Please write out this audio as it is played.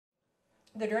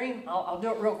The dream, I'll do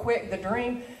it real quick. The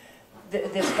dream,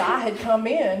 this guy had come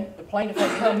in, the plaintiff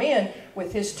had come in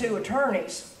with his two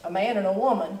attorneys, a man and a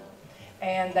woman,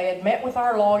 and they had met with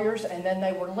our lawyers, and then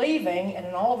they were leaving, and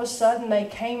then all of a sudden they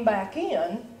came back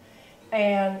in,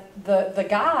 and the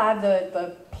guy,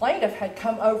 the plaintiff, had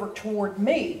come over toward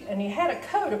me, and he had a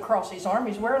coat across his arm.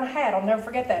 He's wearing a hat, I'll never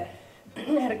forget that.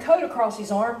 He had a coat across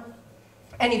his arm,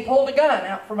 and he pulled a gun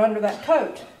out from under that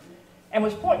coat and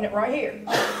was pointing it right here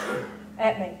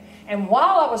at me. And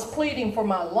while I was pleading for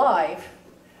my life,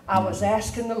 I was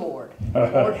asking the Lord,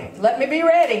 Lord, let me be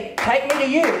ready. Take me to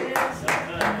you.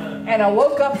 And I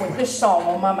woke up with this song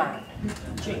on my mind.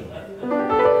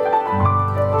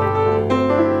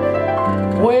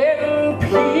 When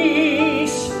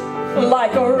peace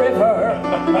like a river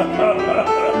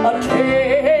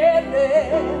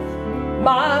attendeth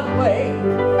my way,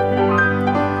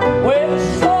 when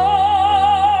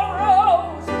sorrows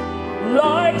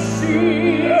like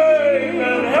sea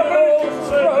billows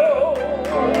grow,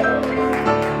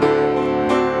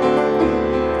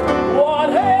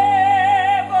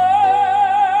 whatever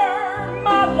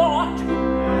my lot,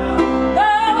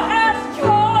 thou hast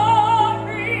taught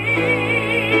me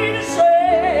to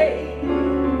say,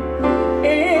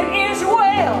 it is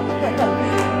well,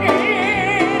 it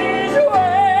is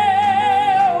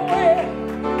well with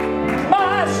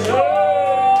my soul.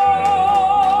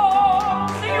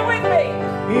 Sing it with me.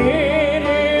 It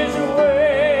is well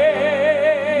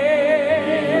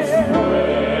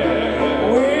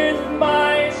with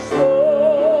my soul.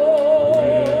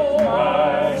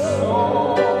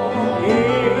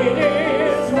 It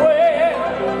is well.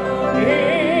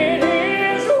 It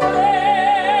is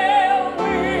well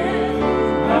with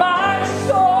my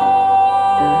soul.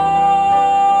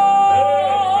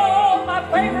 My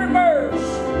favorite verse.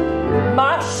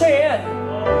 My sin,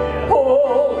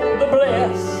 oh, the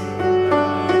bless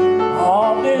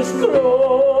of this glorious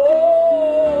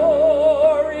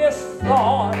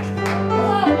thought.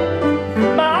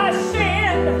 My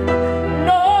sin,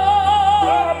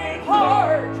 not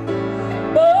heart,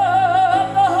 but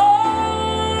the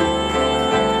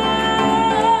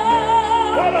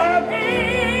heart. He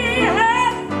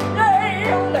hath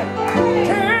nailed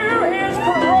to his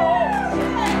cross,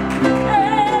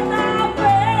 and I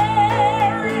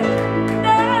bear it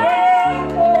now.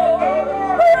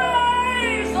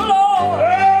 Praise the Lord.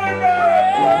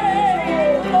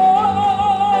 Praise the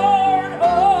Lord,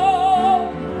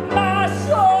 oh my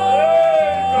soul.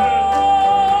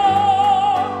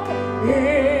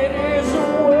 It is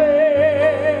well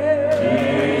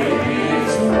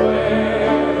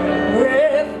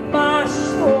with my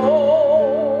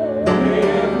soul.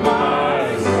 With my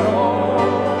soul.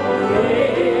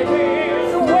 It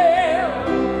is well.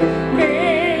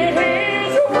 It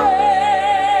is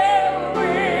well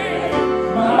with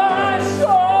my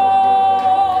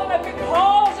soul. And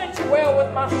because it's well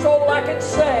with my soul, I can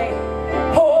say,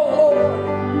 oh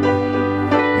Lord,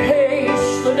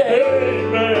 haste the day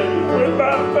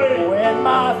when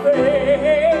my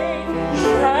faith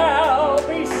shall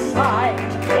be sight.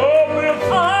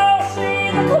 I'll see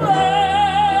the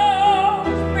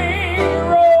clouds be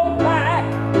rolled back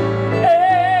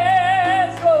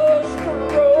as the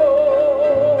scroll.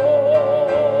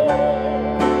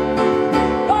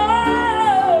 The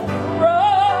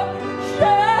rock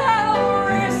shall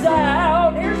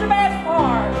resound. Here's the best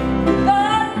part. The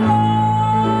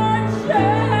Lord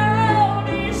shall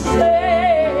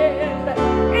descend.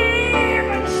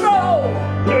 Even so,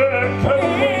 it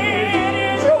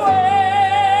is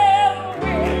well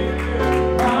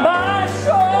with my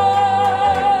soul.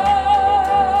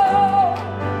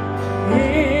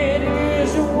 It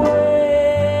is well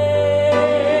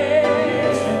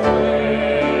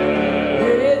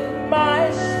with my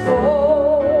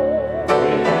soul.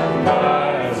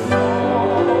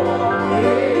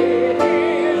 It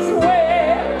is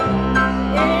well.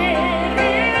 It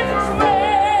is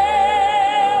well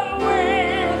with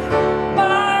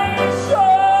my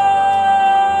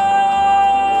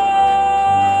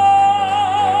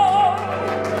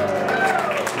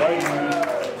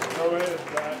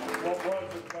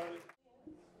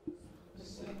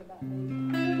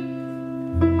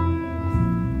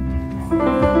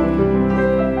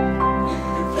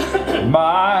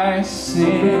My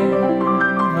sin,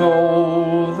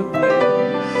 oh, the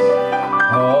bliss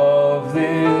of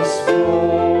this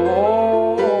glorious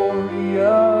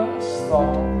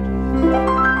thought.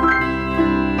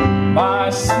 My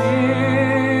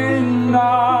sin,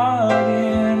 not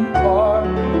in part,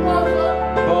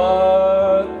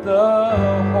 but the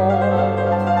whole.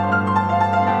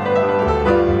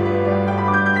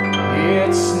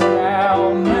 It's now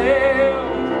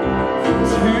nailed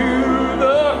to the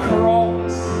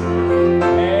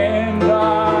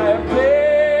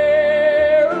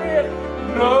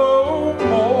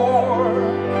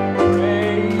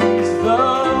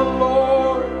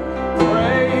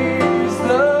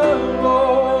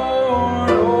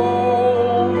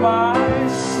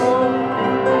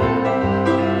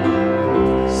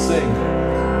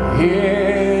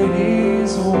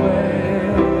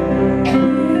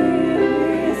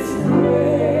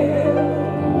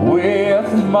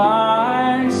with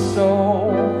my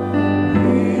soul.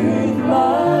 With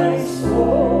my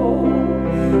soul.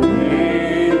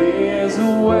 It is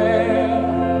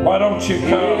where. Why don't you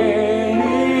come?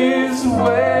 It is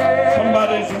where.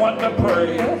 Somebody's wanting to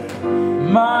pray.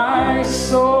 My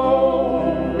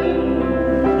soul.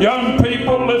 Young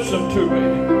people, listen to me.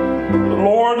 The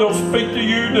Lord will speak to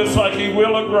you just like He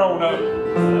will a grown-up.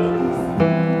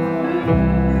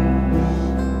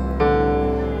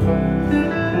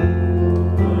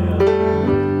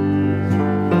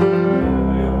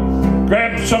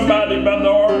 Grab somebody by the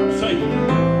arm and say,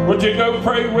 would you go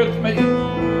pray with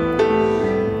me?